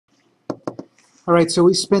All right, so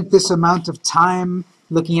we spent this amount of time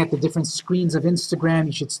looking at the different screens of Instagram.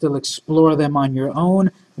 You should still explore them on your own.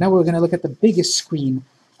 Now we're going to look at the biggest screen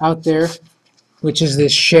out there, which is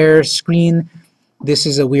this share screen. This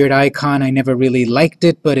is a weird icon. I never really liked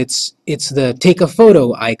it, but it's the take a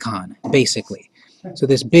photo icon, basically. So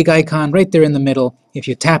this big icon right there in the middle, if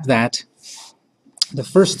you tap that, the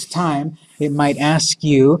first time it might ask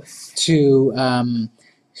you to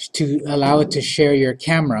allow it to share your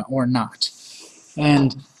camera or not.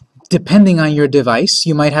 And depending on your device,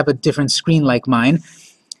 you might have a different screen like mine.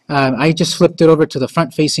 I just flipped it over to the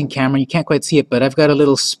front-facing camera. You can't quite see it, but I've got a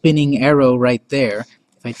little spinning arrow right there.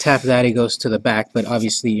 If I tap that, it goes to the back, but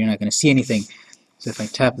obviously you're not going to see anything. So if I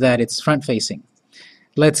tap that, it's front-facing.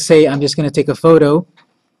 Let's say I'm just going to take a photo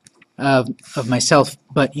of myself,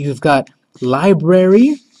 but you've got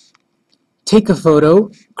library, take a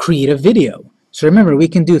photo, create a video. So remember, we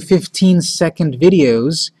can do 15-second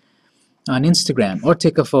videos on Instagram, or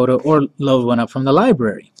take a photo, or load one up from the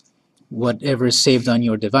library, whatever is saved on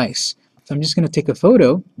your device. So I'm just going to take a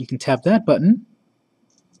photo. You can tap that button.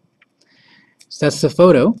 So that's the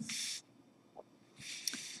photo.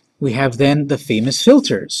 We have then the famous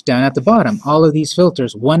filters down at the bottom. All of these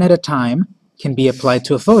filters, one at a time, can be applied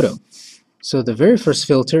to a photo. So the very first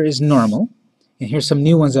filter is normal, and here's some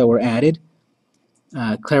new ones that were added.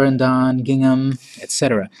 Clarendon, Gingham,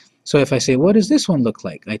 etc. So if I say, what does this one look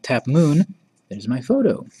like? I tap moon, there's my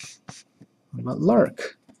photo. What about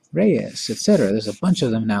lark, Reyes, etc.? There's a bunch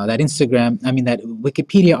of them now. That that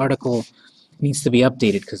Wikipedia article needs to be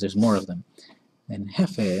updated because there's more of them. And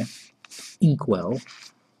Hefe, Inkwell,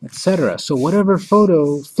 etc. So whatever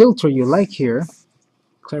photo filter you like here,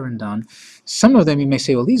 Clarendon, some of them you may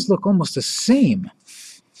say, well, these look almost the same.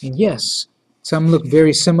 And yes, some look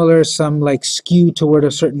very similar, some like skew toward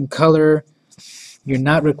a certain color. You're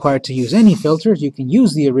not required to use any filters. You can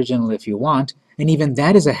use the original if you want, and even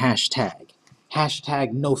that is a hashtag.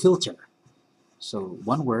 Hashtag no filter. So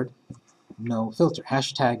one word, no filter.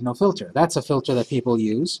 Hashtag no filter. That's a filter that people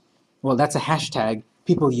use. Well, that's a hashtag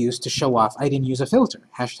people use to show off, I didn't use a filter.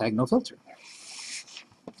 Hashtag no filter.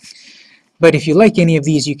 But if you like any of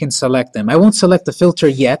these, you can select them. I won't select the filter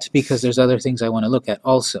yet because there's other things I want to look at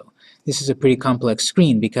also. This is a pretty complex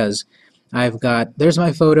screen because I've got, there's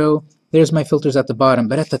my photo, there's my filters at the bottom,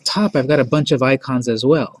 but at the top I've got a bunch of icons as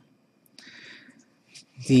well.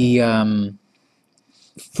 The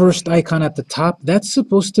first icon at the top, that's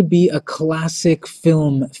supposed to be a classic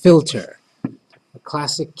film filter, a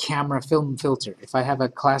classic camera film filter. If I have a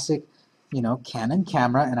classic, Canon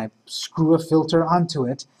camera and I screw a filter onto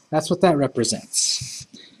it, that's what that represents.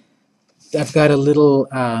 I've got a little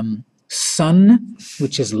sun,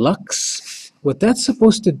 which is lux. What that's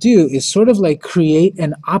supposed to do is sort of like create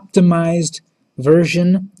an optimized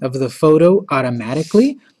version of the photo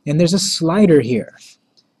automatically, and there's a slider here.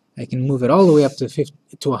 I can move it all the way up to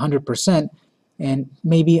 100%, and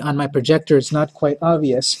maybe on my projector it's not quite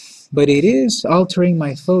obvious, but it is altering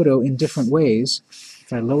my photo in different ways.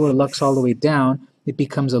 If I lower lux all the way down, it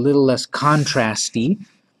becomes a little less contrasty.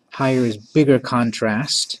 Higher is bigger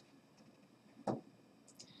contrast.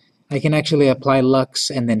 I can actually apply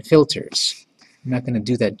lux and then filters. I'm not going to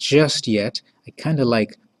do that just yet. I kind of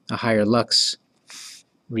like a higher lux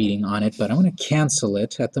reading on it, but I'm going to cancel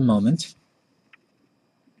it at the moment.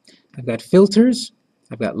 I've got filters,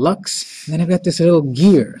 I've got lux, and then I've got this little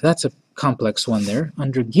gear. That's a complex one there.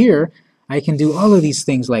 Under gear, I can do all of these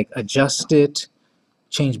things like adjust it,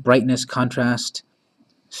 change brightness, contrast,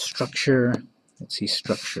 structure. Let's see,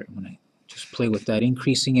 structure. When I just play with that,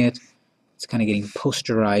 increasing it, it's kind of getting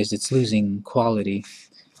posterized. It's losing quality.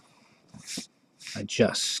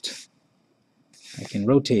 Adjust. I can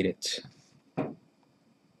rotate it.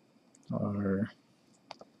 Or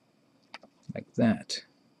like that.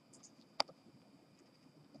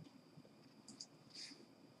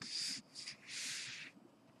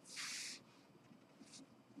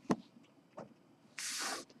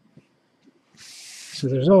 So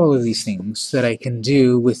there's all of these things that I can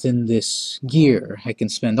do within this gear. I can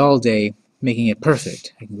spend all day making it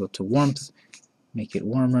perfect. I can go to warmth, make it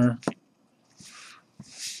warmer,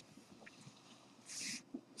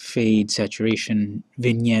 fade, saturation,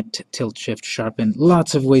 vignette, tilt, shift, sharpen.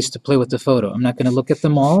 Lots of ways to play with the photo. I'm not going to look at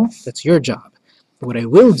them all. That's your job. But what I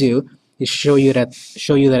will do is show you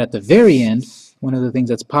that at the very end, one of the things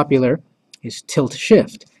that's popular is tilt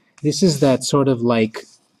shift. This is that sort of like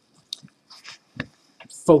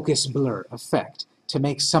focus blur effect. To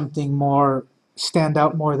make something more stand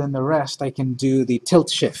out more than the rest, I can do the tilt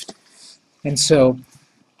shift. And so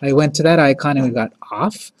I went to that icon and we've got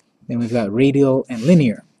off, then we've got radial and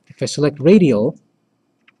linear. If I select radial,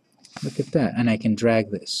 look at that, and I can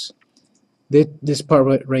drag this. This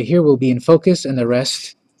part right here will be in focus and the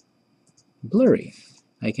rest blurry.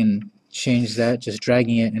 I can change that just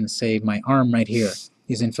dragging it and say my arm right here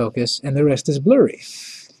is in focus and the rest is blurry.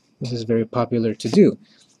 This is very popular to do.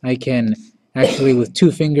 I can actually with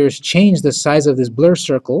 2 fingers change the size of this blur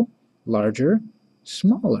circle, larger,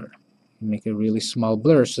 smaller. Make a really small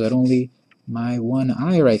blur so that only my one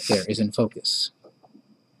eye right there is in focus.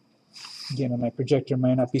 Again, on my projector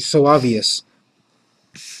might not be so obvious,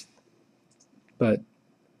 but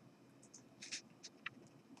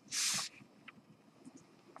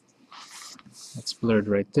that's blurred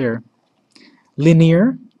right there.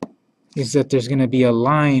 Linear is that there's going to be a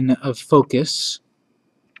line of focus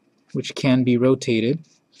which can be rotated.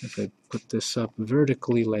 If I put this up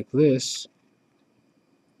vertically like this,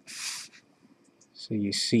 so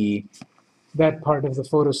you see that part of the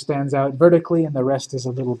photo stands out vertically and the rest is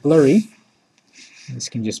a little blurry. This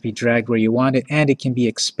can just be dragged where you want it, and it can be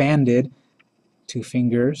expanded, 2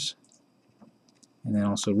 fingers, and then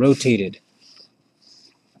also rotated.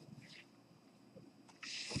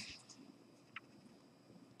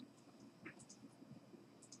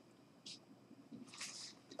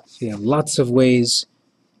 So you have lots of ways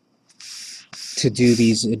to do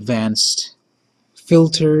these advanced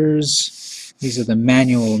filters. These are the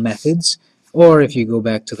manual methods. Or if you go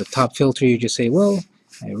back to the top filter, you just say, well,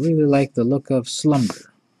 I really like the look of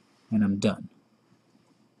slumber, and I'm done.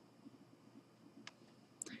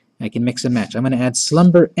 I can mix and match. I'm going to add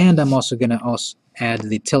slumber, and I'm also going to add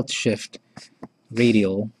the tilt shift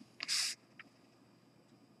radial.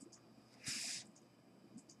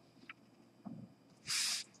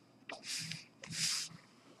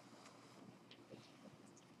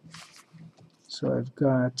 So I've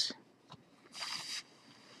got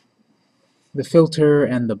the filter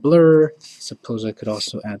and the blur. Suppose I could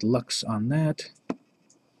also add lux on that.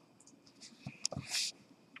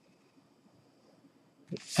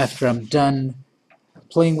 After I'm done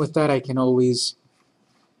playing with that, I can always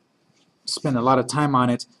spend a lot of time on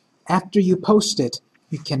it. After you post it,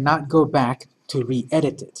 you cannot go back to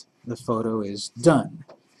re-edit it. The photo is done.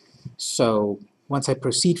 So once I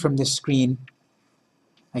proceed from this screen,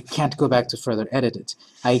 I can't go back to further edit it.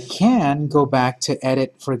 I can go back to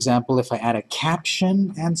edit, for example, if I add a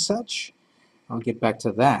caption and such. I'll get back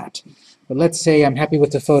to that. But let's say I'm happy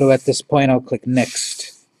with the photo at this point. I'll click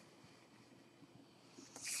Next.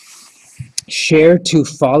 Share to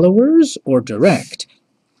followers or direct.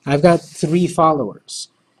 I've got 3 followers.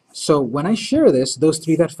 So when I share this, those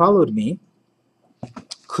 3 that followed me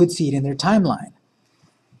could see it in their timeline.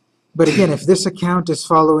 But again, if this account is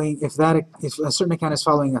following, if a certain account is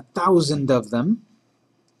following 1,000 of them,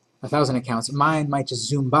 1,000 accounts, mine might just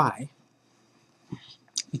zoom by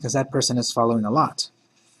because that person is following a lot.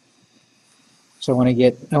 So I want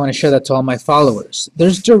to share that to all my followers.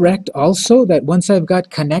 There's direct also, that once I've got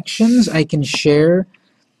connections, I can share.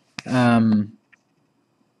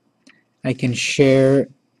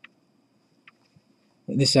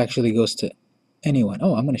 This actually goes to anyone.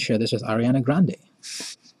 Oh, I'm going to share this with Ariana Grande.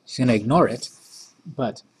 She's going to ignore it,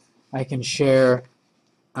 but I can share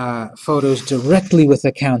photos directly with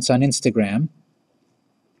accounts on Instagram.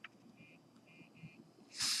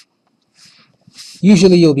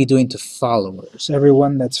 Usually you'll be doing to followers,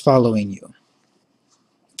 everyone that's following you.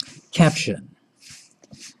 Caption.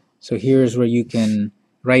 So here's where you can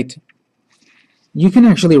write. You can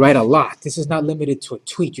actually write a lot. This is not limited to a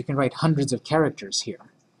tweet. You can write hundreds of characters here.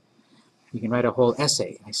 You can write a whole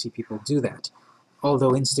essay. I see people do that.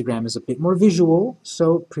 Although Instagram is a bit more visual,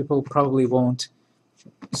 so people probably won't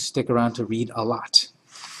stick around to read a lot.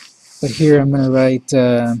 But here I'm going to write,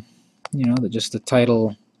 just the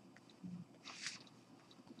title.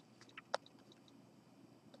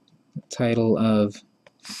 Title of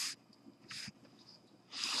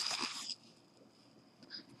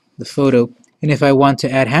the photo. And if I want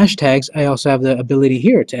to add hashtags, I also have the ability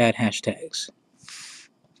here to add hashtags.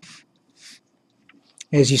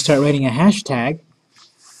 As you start writing a hashtag,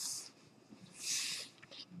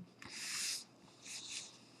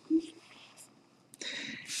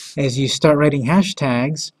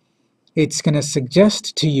 it's going to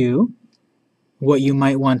suggest to you what you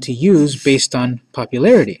might want to use based on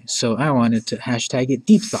popularity. So I wanted to hashtag it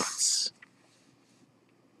Deep Thoughts.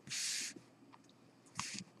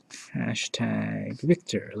 Hashtag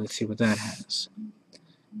Victor. Let's see what that has.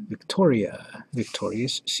 Victoria.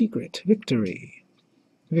 Victoria's Secret. Victory.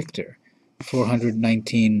 Victor.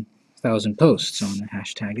 419,000 posts. So I'm going to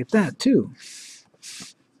hashtag it that too.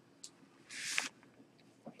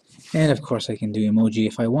 And of course I can do emoji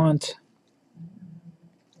if I want.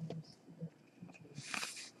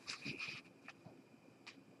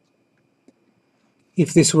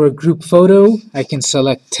 If this were a group photo, I can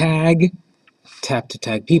select tag, tap to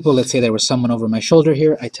tag people. Let's say there was someone over my shoulder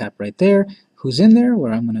here. I tap right there. Who's in there?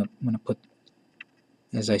 Where I'm gonna put,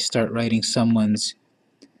 as I start writing someone's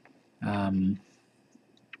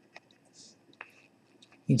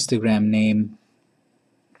Instagram name,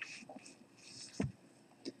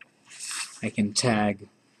 I can tag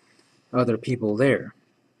other people there.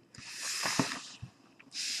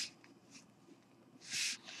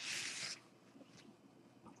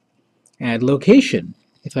 Add location.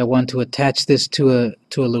 If I want to attach this to a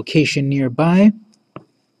location nearby,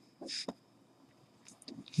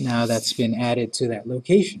 now that's been added to that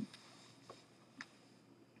location.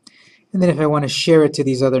 And then if I want to share it to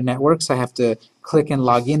these other networks, I have to click and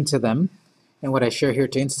log into them. And what I share here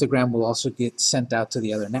to Instagram will also get sent out to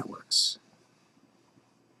the other networks.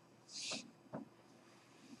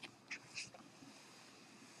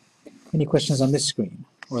 Any questions on this screen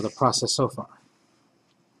or the process so far?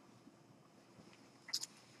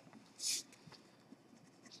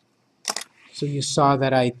 So you saw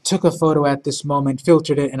that I took a photo at this moment,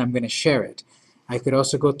 filtered it, and I'm going to share it. I could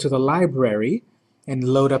also go to the library and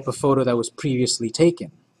load up a photo that was previously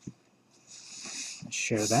taken.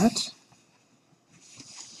 Share that.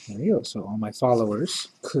 There you go. So all my followers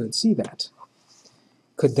could see that.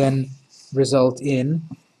 Could then result in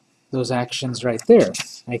those actions right there.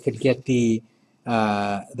 I could get the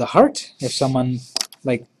heart. If someone,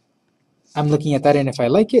 like, I'm looking at that, and if I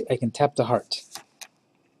like it, I can tap the heart.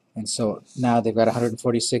 And so now they've got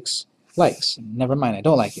 146 likes. Never mind, I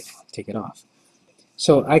don't like it. I'll take it off.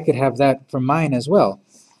 So I could have that for mine as well.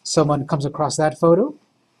 Someone comes across that photo,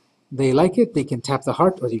 they like it, they can tap the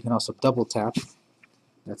heart, or you can also double tap.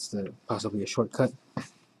 That's possibly a shortcut.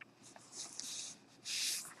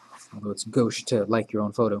 Although it's gauche to like your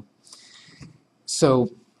own photo.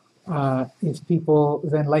 So if people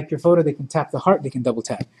then like your photo, they can tap the heart, they can double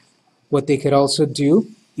tap. What they could also do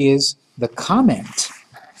is the comment.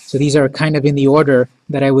 So these are kind of in the order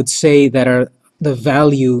that I would say that are the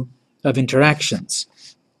value of interactions.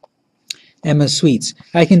 Emma Sweets.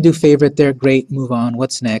 I can do favorite there, great, move on,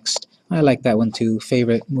 what's next? I like that one too,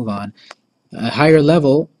 favorite, move on. A higher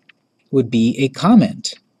level would be a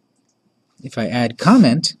comment. If I add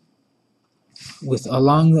comment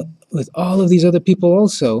along with all of these other people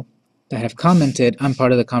also that have commented, I'm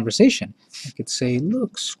part of the conversation. I could say,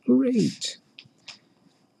 looks great.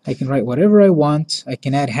 I can write whatever I want. I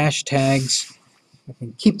can add hashtags. I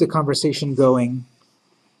can keep the conversation going.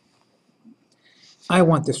 I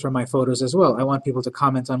want this for my photos as well. I want people to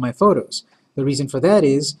comment on my photos. The reason for that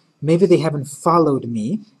is maybe they haven't followed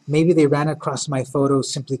me. Maybe they ran across my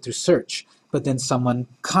photos simply through search, but then someone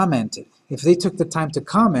commented. If they took the time to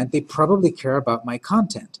comment, they probably care about my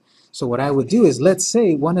content. So what I would do is, let's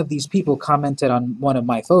say one of these people commented on one of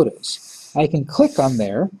my photos. I can click on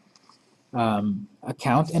their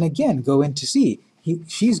account and again go in to see.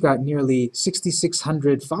 She's got nearly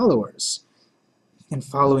 6,600 followers and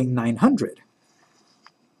following 900.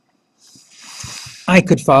 I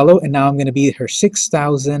could follow, and now I'm going to be her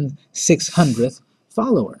 6,600th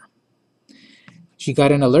follower. She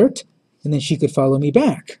got an alert, and then she could follow me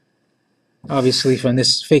back. Obviously, from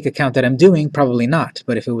this fake account that I'm doing, probably not.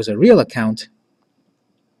 But if it was a real account,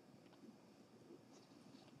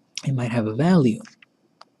 it might have a value.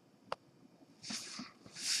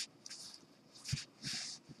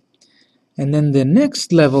 And then the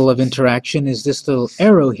next level of interaction is this little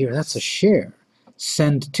arrow here. That's a share.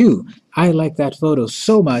 Send to. I like that photo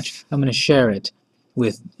so much, I'm going to share it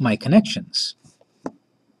with my connections.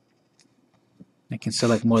 I can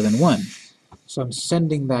select more than one. So I'm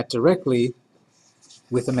sending that directly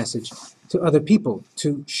with a message to other people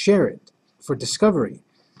to share it for discovery.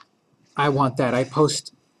 I want that. I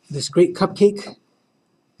post this great cupcake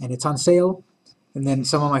and it's on sale, and then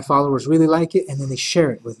some of my followers really like it, and then they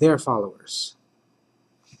share it with their followers.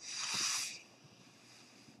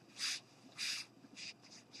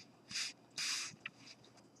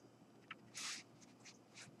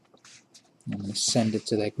 I'm going to send it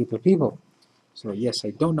to that group of people. So yes, I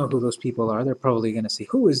don't know who those people are. They're probably going to say,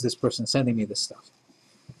 who is this person sending me this stuff?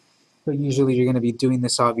 But usually you're going to be doing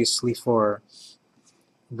this obviously for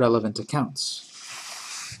relevant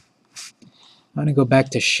accounts. I'm going to go back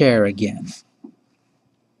to share again.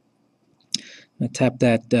 I'm going to tap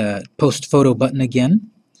that post photo button again,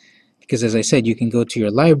 because as I said, you can go to your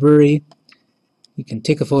library, you can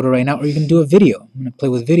take a photo right now, or you can do a video. I'm going to play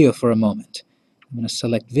with video for a moment. I'm going to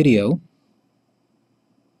select video.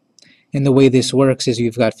 And the way this works is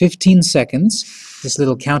you've got 15 seconds. This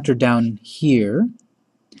little counter down here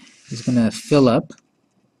is going to fill up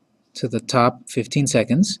to the top 15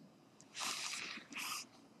 seconds.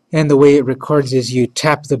 And the way it records is you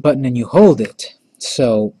tap the button and you hold it.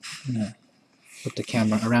 So I'm going to put the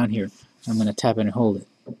camera around here. I'm going to tap it and hold it.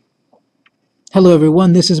 Hello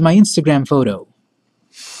everyone, this is my Instagram photo.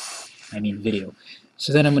 I mean video.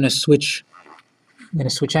 So then I'm going to switch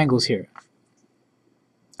angles here.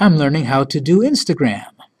 I'm learning how to do Instagram.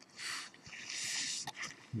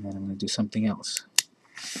 And then I'm going to do something else.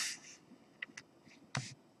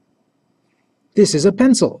 This is a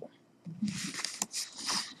pencil.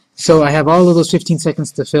 So I have all of those 15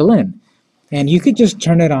 seconds to fill in. And you could just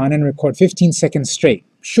turn it on and record 15 seconds straight.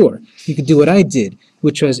 Sure, you could do what I did,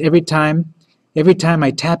 which was every time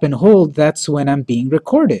I tap and hold, that's when I'm being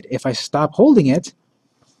recorded. If I stop holding it,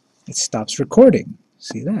 it stops recording.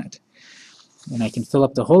 See that? And I can fill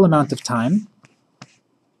up the whole amount of time.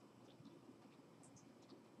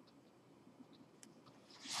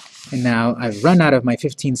 And now I've run out of my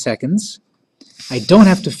 15 seconds. I don't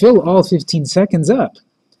have to fill all 15 seconds up.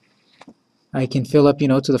 I can fill up, to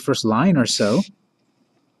the first line or so.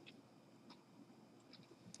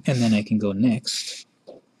 And then I can go next.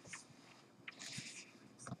 I'm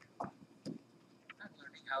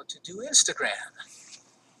learning how to do Instagram.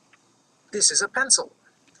 This is a pencil.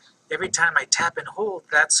 Every time I tap and hold,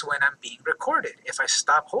 that's when I'm being recorded. If I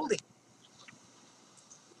stop holding.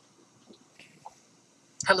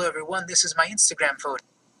 Hello everyone, this is my Instagram photo.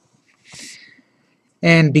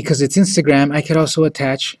 And because it's Instagram, I could also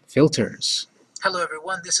attach filters. Hello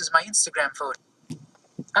everyone, this is my Instagram photo.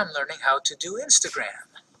 I'm learning how to do Instagram.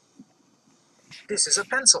 This is a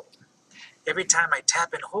pencil. Every time I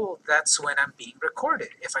tap and hold, that's when I'm being recorded.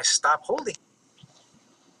 If I stop holding.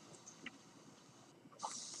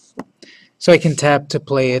 So I can tap to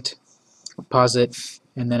play it, pause it,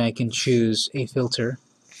 and then I can choose a filter.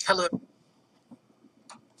 Hello.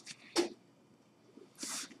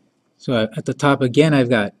 So at the top again, I've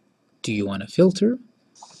got, do you want a filter?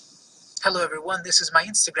 Hello everyone, this is my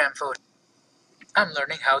Instagram photo. I'm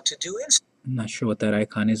learning how to do Instagram. I'm not sure what that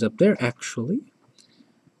icon is up there, actually.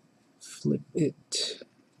 Flip it,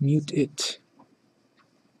 mute it.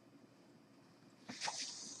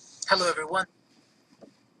 Hello everyone.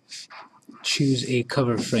 Choose a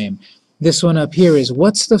cover frame. This one up here is,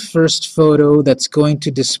 what's the first photo that's going to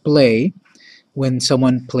display when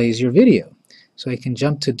someone plays your video? So I can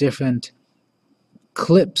jump to different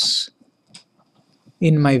clips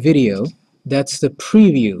in my video. That's the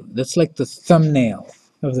preview. That's like the thumbnail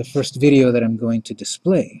of the first video that I'm going to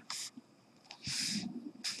display.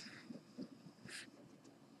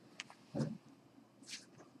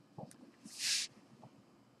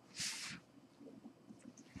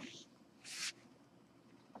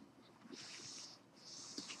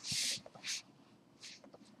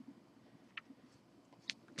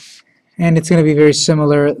 And it's going to be very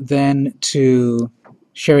similar then to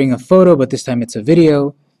sharing a photo, but this time it's a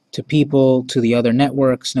video, to people, to the other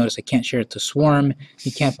networks. Notice I can't share it to Swarm.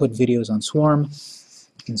 You can't put videos on Swarm.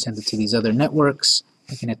 You can send it to these other networks.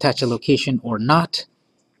 You can attach a location or not.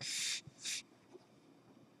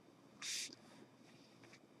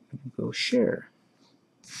 Go share.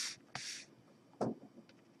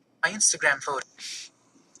 My Instagram photo.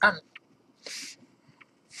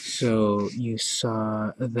 So you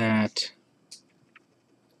saw that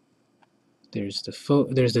there's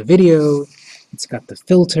the video, it's got the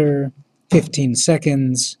filter, 15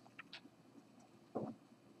 seconds. You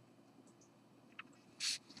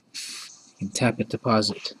can tap it to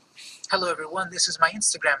pause it. Hello everyone, this is my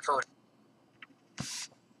Instagram photo.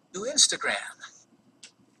 Do Instagram.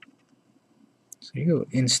 So here you go,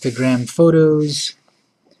 Instagram photos,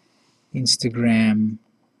 Instagram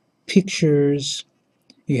pictures.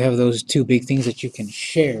 You have those two big things that you can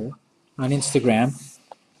share on Instagram.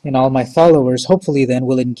 And all my followers, hopefully then,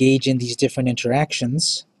 will engage in these different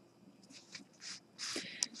interactions.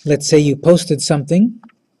 Let's say you posted something,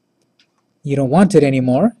 you don't want it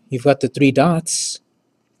anymore, you've got the three dots,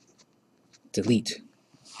 delete,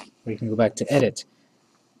 or you can go back to edit.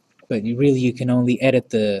 But you can only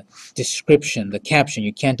edit the description, the caption.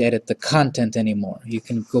 You can't edit the content anymore. You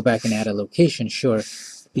can go back and add a location, sure.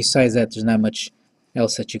 Besides that, there's not much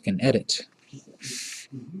else that you can edit.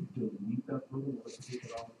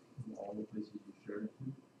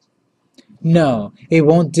 No, it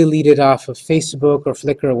won't delete it off of Facebook or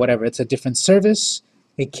Flickr or whatever. It's a different service.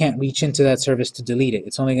 It can't reach into that service to delete it.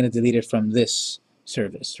 It's only going to delete it from this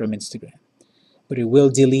service, from Instagram. But it will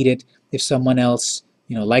delete it if someone else,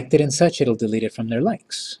 liked it and such. It'll delete it from their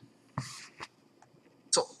likes.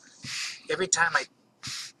 So every time I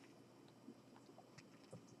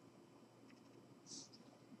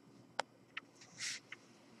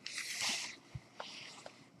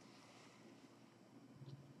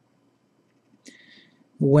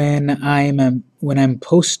when I'm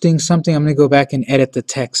posting something, I'm going to go back and edit the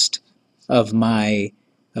text of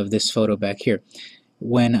this photo back here.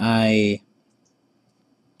 When I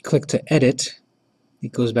click to edit,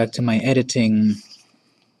 it goes back to my editing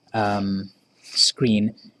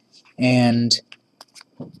screen, and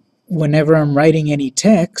whenever I'm writing any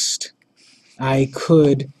text, I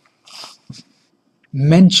could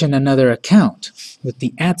mention another account with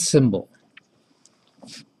the @ symbol.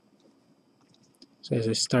 So as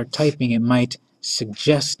I start typing, it might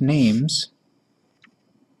suggest names.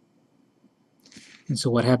 And so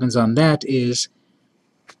what happens on that is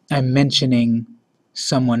I'm mentioning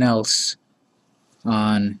someone else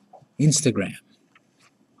on Instagram.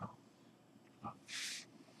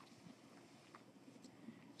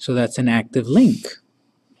 So that's an active link.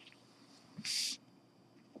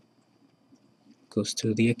 Goes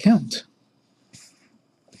to the account.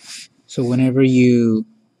 So whenever you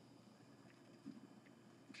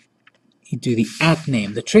do the @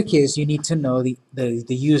 name, the trick is you need to know the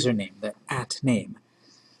username, the @ name.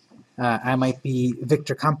 I might be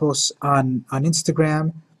Victor Campos on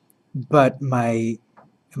Instagram, but my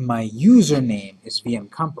username is VM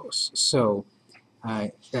Campos. So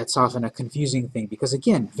that's often a confusing thing because,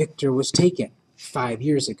 again, Victor was taken 5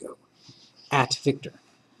 years ago, @ Victor.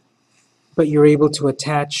 But you're able to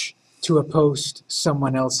attach to a post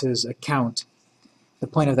someone else's account. The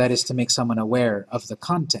point of that is to make someone aware of the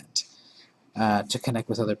content, to connect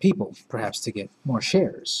with other people, perhaps to get more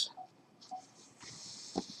shares.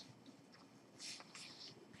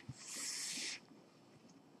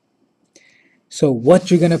 So what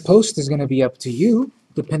you're going to post is going to be up to you,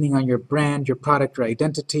 depending on your brand, your product, or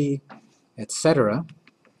identity, etc.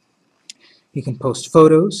 You can post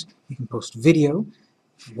photos, you can post video.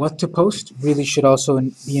 What to post really should also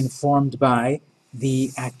be informed by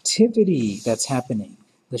the activity that's happening,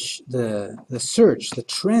 the search, the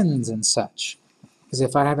trends and such. Because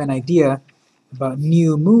if I have an idea about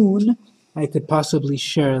new moon, I could possibly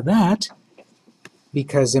share that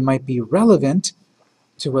because it might be relevant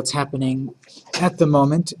to what's happening at the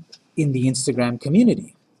moment in the Instagram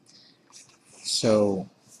community. So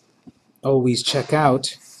always check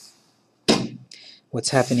out what's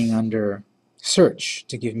happening under search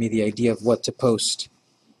to give me the idea of what to post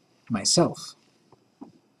myself.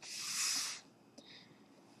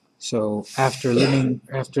 So after learning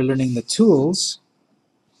the tools,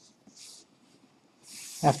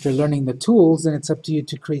 then it's up to you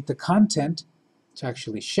to create the content to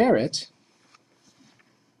actually share it.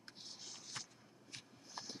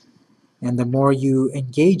 And the more you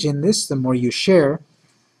engage in this, the more you share,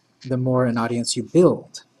 the more an audience you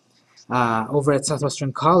build. Over at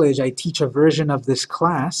Southwestern College, I teach a version of this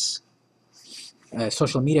class, a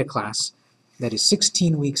social media class, that is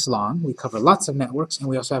 16 weeks long. We cover lots of networks, and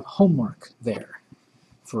we also have homework there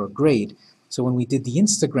for a grade. So when we did the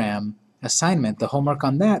Instagram assignment, the homework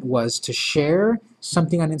on that was to share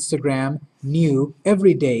something on Instagram new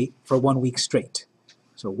every day for 1 week straight.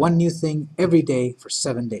 So one new thing every day for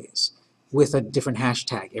 7 days with a different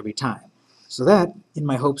hashtag every time. So that, in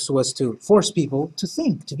my hopes, was to force people to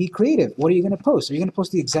think, to be creative. What are you going to post? Are you going to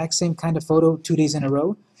post the exact same kind of photo 2 days in a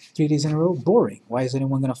row, 3 days in a row? Boring. Why is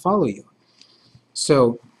anyone going to follow you?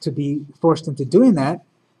 So to be forced into doing that,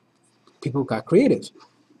 people got creative.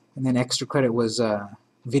 And then extra credit was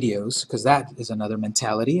videos, because that is another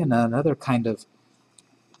mentality and another kind of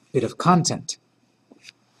bit of content.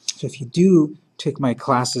 So if you do take my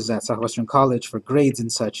classes at Southwestern College for grades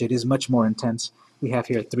and such, it is much more intense. We have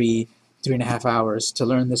here 3.5 hours to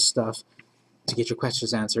learn this stuff, to get your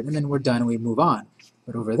questions answered, and then we're done and we move on.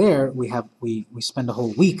 But over there, we spend a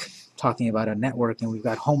whole week talking about a network, and we've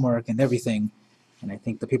got homework and everything. And I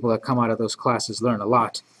think the people that come out of those classes learn a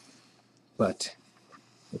lot. But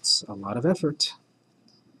it's a lot of effort.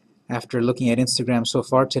 After looking at Instagram so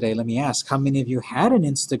far today, let me ask, how many of you had an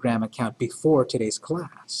Instagram account before today's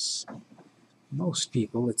class? Most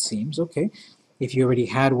people, it seems. Okay. If you already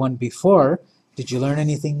had one before, did you learn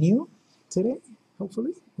anything new today?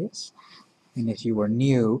 Hopefully, yes. And if you were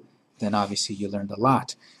new, then obviously you learned a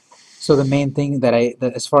lot. So the main thing that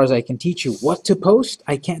as far as I can teach you what to post,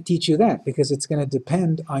 I can't teach you that because it's going to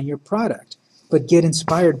depend on your product. But get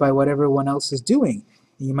inspired by what everyone else is doing.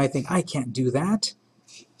 And you might think, I can't do that.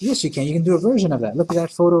 Yes, you can. You can do a version of that. Look at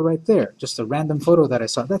that photo right there. Just a random photo that I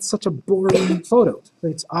saw. That's such a boring photo. But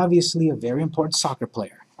it's obviously a very important soccer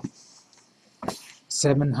player.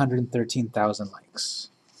 713,000 likes.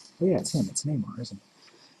 Oh yeah, it's him. It's Neymar, isn't it?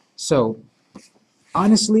 So,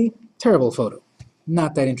 honestly, terrible photo.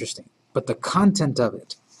 Not that interesting. But the content of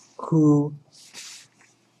it, who's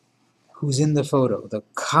in the photo, the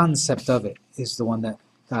concept of it is the one that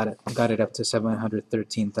got it up to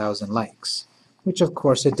 713,000 likes, which of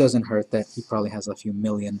course it doesn't hurt that he probably has a few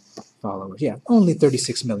million followers. Yeah, only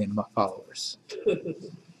 36 million followers.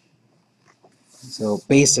 So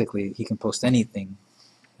basically, he can post anything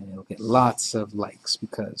and it'll get lots of likes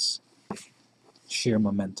because sheer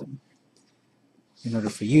momentum. In order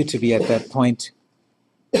for you to be at that point,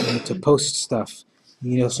 you need to post stuff.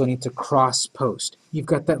 You also need to cross-post. You've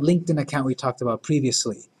got that LinkedIn account we talked about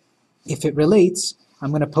previously. If it relates, I'm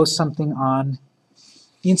going to post something on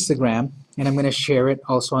Instagram, and I'm going to share it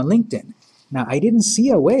also on LinkedIn. Now, I didn't see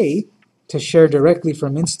a way to share directly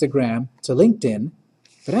from Instagram to LinkedIn,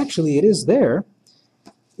 but actually it is there.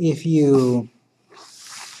 If you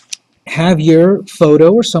have your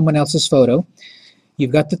photo or someone else's photo,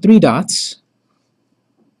 you've got the three dots,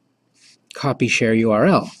 copy share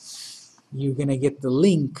URL. You're going to get the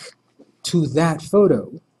link to that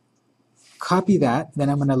photo. Copy that, then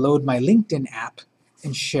I'm going to load my LinkedIn app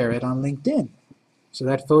and share it on LinkedIn. So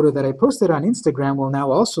that photo that I posted on Instagram will now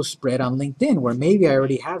also spread on LinkedIn, where maybe I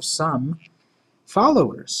already have some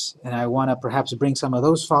followers, and I want to perhaps bring some of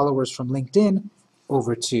those followers from LinkedIn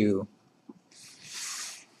over to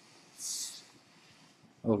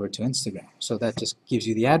Instagram. So that just gives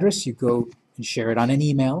you the address. You go and share it on an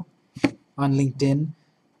email, on LinkedIn,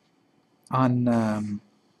 on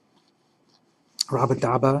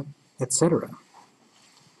Rabadaba, etc.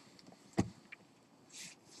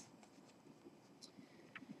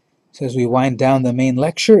 So as we wind down the main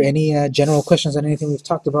lecture, any general questions on anything we've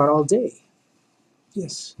talked about all day?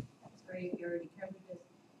 Yes? Sorry, you already covered it.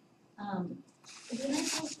 When I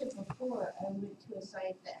posted before, I went to a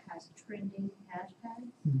site that has trending hashtags.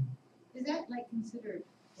 Is that like considered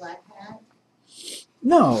black hat?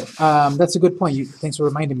 No, that's a good point. Thanks for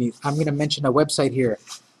reminding me. I'm going to mention a website here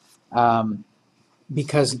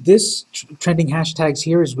because this trending hashtags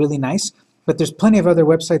here is really nice, but there's plenty of other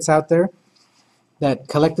websites out there that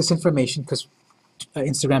collect this information because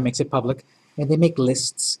Instagram makes it public, and they make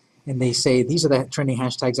lists, and they say these are the trending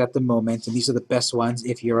hashtags at the moment, and these are the best ones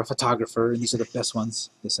if you're a photographer, and these are the best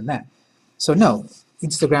ones, this and that. So no,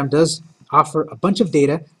 Instagram does offer a bunch of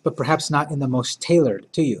data, but perhaps not in the most tailored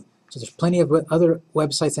to you. So there's plenty of other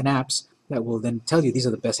websites and apps that will then tell you these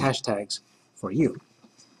are the best hashtags for you.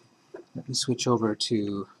 Let me switch over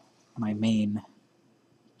to my main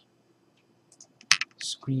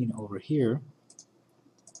screen over here.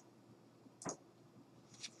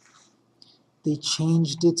 They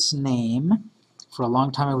changed its name. For a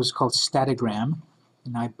long time it was called Statagram,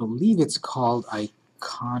 and I believe it's called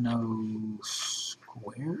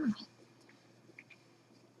Iconosquare.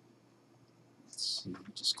 Let's see,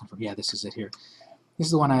 just confirm. Yeah, this is it here. This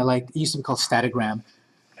is the one I like. It used to be called Statagram.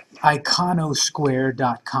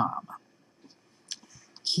 Iconosquare.com.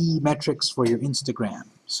 Key metrics for your Instagram.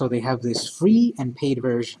 So they have this free and paid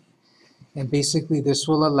version. And basically this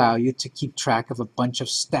will allow you to keep track of a bunch of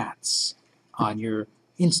stats on your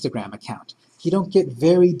Instagram account. You don't get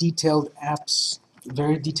very detailed stats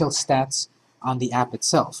on the app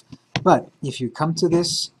itself. But if you come to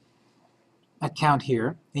this account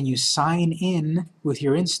here and you sign in with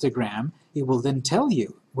your Instagram, it will then tell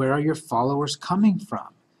you where are your followers coming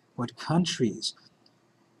from, what countries,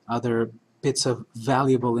 other bits of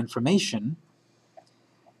valuable information.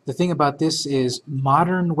 The thing about this is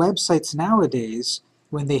modern websites nowadays,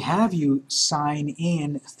 when they have you sign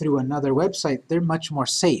in through another website, they're much more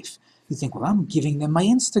safe. You think, well, I'm giving them my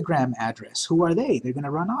Instagram address. Who are they? They're going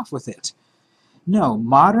to run off with it. No,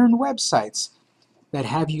 modern websites that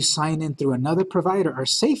have you sign in through another provider are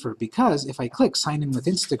safer because if I click sign in with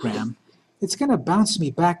Instagram, it's going to bounce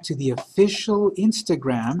me back to the official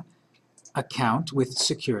Instagram account with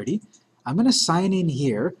security. I'm going to sign in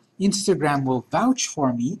here. Instagram will vouch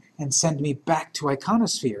for me and send me back to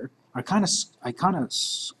Iconosquare,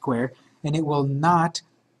 and they will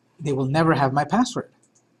never have my password.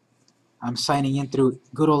 I'm signing in through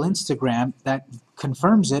good old Instagram. That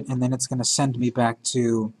confirms it, and then it's going to send me back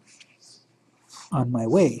to on my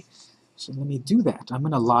way. So let me do that. I'm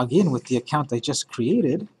going to log in with the account I just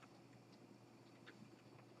created.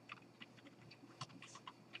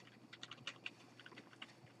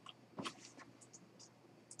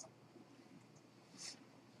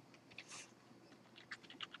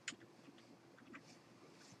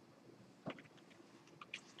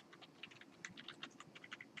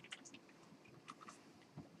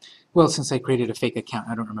 Well, since I created a fake account,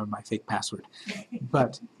 I don't remember my fake password.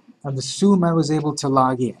 But I would assume I was able to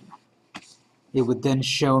log in. It would then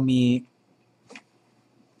show me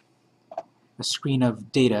a screen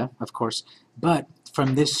of data, of course. But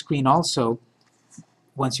from this screen also,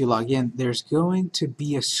 once you log in, there's going to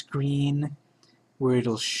be a screen where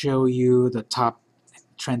it'll show you the top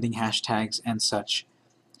trending hashtags and such,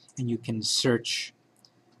 and you can search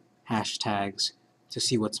hashtags to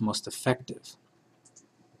see what's most effective.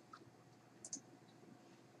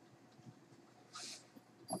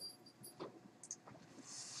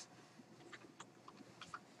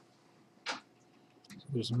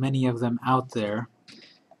 There's many of them out there,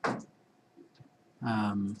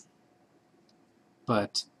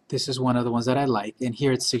 but this is one of the ones that I like, and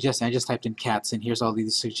here it's suggesting, I just typed in cats, and here's all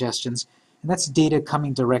these suggestions, and that's data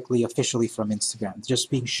coming directly officially from Instagram, just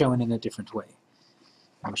being shown in a different way.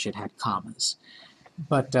 I wish it had commas.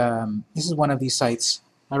 But this is one of these sites.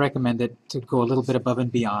 I recommend it to go a little bit above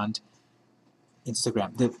and beyond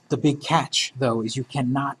Instagram. The big catch, though, is you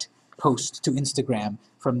cannot post to Instagram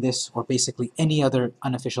from this or basically any other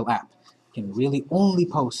unofficial app. You can really only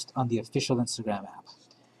post on the official Instagram app,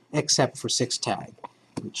 except for 6tag,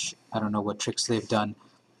 which I don't know what tricks they've done,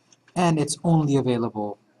 and it's only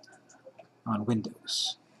available on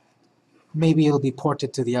Windows. Maybe it'll be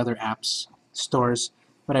ported to the other apps stores,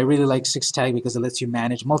 but I really like 6tag because it lets you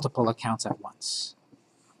manage multiple accounts at once.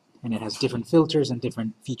 And it has different filters and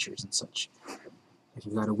different features and such. If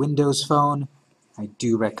you've got a Windows phone, I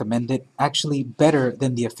do recommend it. Actually better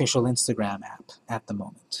than the official Instagram app at the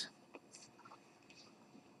moment.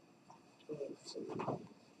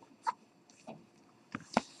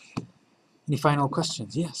 Any final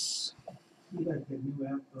questions? Yes? You like the new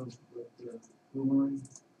app of Boomerang?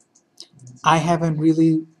 I haven't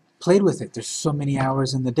really played with it. There's so many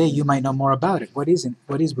hours in the day. You might know more about it. What is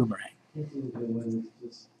Boomerang? I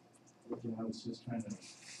was just trying to.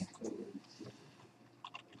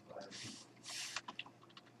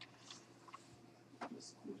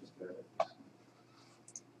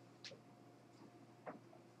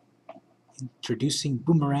 Introducing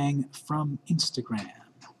Boomerang from Instagram.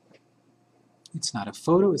 It's not a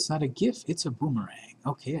photo, it's not a GIF, it's a boomerang.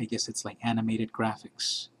 Okay, I guess it's like animated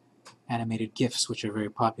graphics, animated GIFs, which are very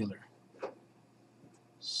popular.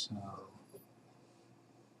 So,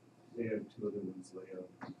 They have two other ones layout.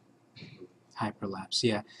 hyperlapse,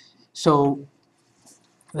 yeah. So,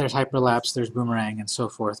 there's hyperlapse, there's boomerang, and so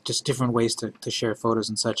forth. Just different ways to share photos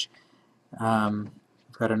and such. We've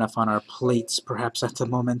got enough on our plates, perhaps, at the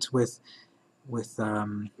moment with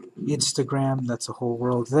Instagram. That's a whole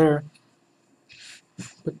world there.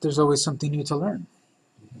 But there's always something new to learn.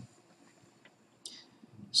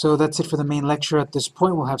 So that's it for the main lecture at this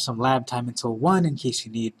point. We'll have some lab time until 1 in case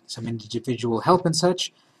you need some individual help and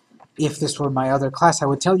such. If this were my other class, I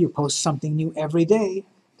would tell you post something new every day.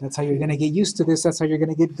 That's how you're going to get used to this. That's how you're going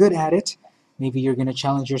to get good at it. Maybe you're going to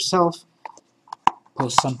challenge yourself.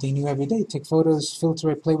 Post something new every day. Take photos, filter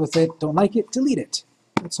it, play with it. Don't like it, delete it.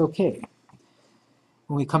 It's okay.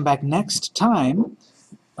 When we come back next time,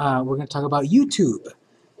 we're going to talk about YouTube.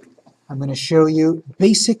 I'm going to show you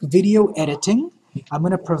basic video editing. I'm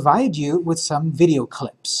going to provide you with some video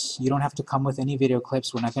clips. You don't have to come with any video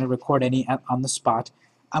clips. We're not going to record any on the spot.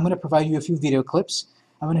 I'm going to provide you a few video clips.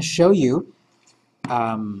 I'm going to show you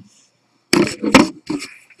the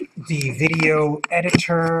video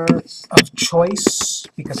editor of choice,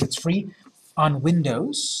 because it's free, on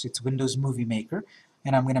Windows. It's Windows Movie Maker.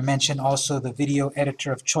 And I'm going to mention also the video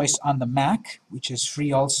editor of choice on the Mac, which is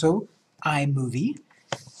free also, iMovie.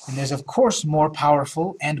 And there's, of course, more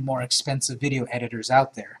powerful and more expensive video editors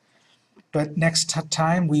out there. But next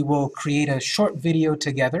time, we will create a short video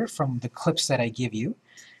together from the clips that I give you.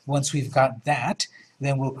 Once we've got that,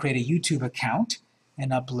 then we'll create a YouTube account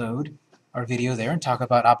and upload our video there and talk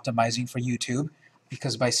about optimizing for YouTube,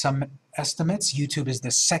 because by some estimates, YouTube is the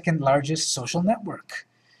second largest social network.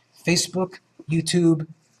 Facebook, YouTube,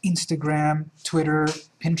 Instagram, Twitter,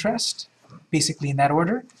 Pinterest, basically in that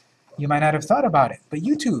order. You might not have thought about it, but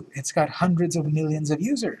YouTube, it's got hundreds of millions of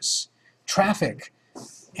users, traffic,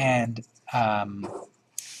 and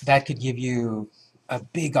that could give you a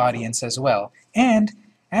big audience as well. And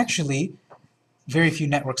actually, very few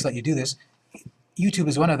networks let you do this. YouTube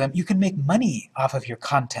is one of them. You can make money off of your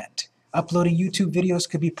content. Uploading YouTube videos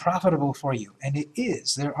could be profitable for you, and it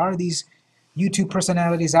is. There are these YouTube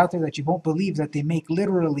personalities out there that you won't believe that they make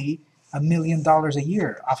literally $1 million a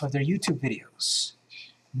year off of their YouTube videos.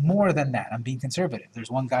 More than that. I'm being conservative. There's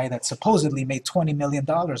one guy that supposedly made $20 million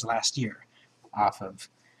last year off of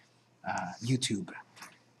YouTube.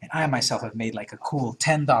 And I myself have made like a cool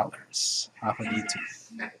 $10 off of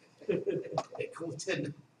YouTube. Cool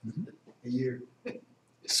 10 a year.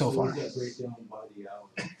 So far. That breakdown by the hour.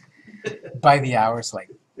 By the hour, it's like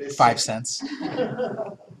 5 cents.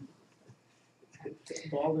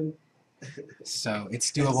 So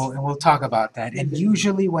it's doable, and we'll talk about that. And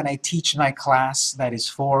usually when I teach my class that is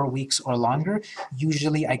 4 weeks or longer,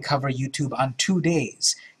 usually I cover YouTube on 2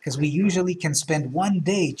 days, because we usually can spend one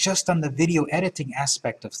day just on the video editing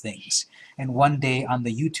aspect of things and one day on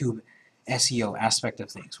the YouTube SEO aspect of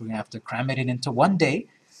things. We're going to have to cram it in into one day,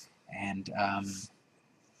 and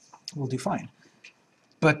we'll do fine.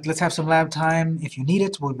 But let's have some lab time. If you need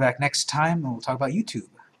it, we'll be back next time, and we'll talk about YouTube.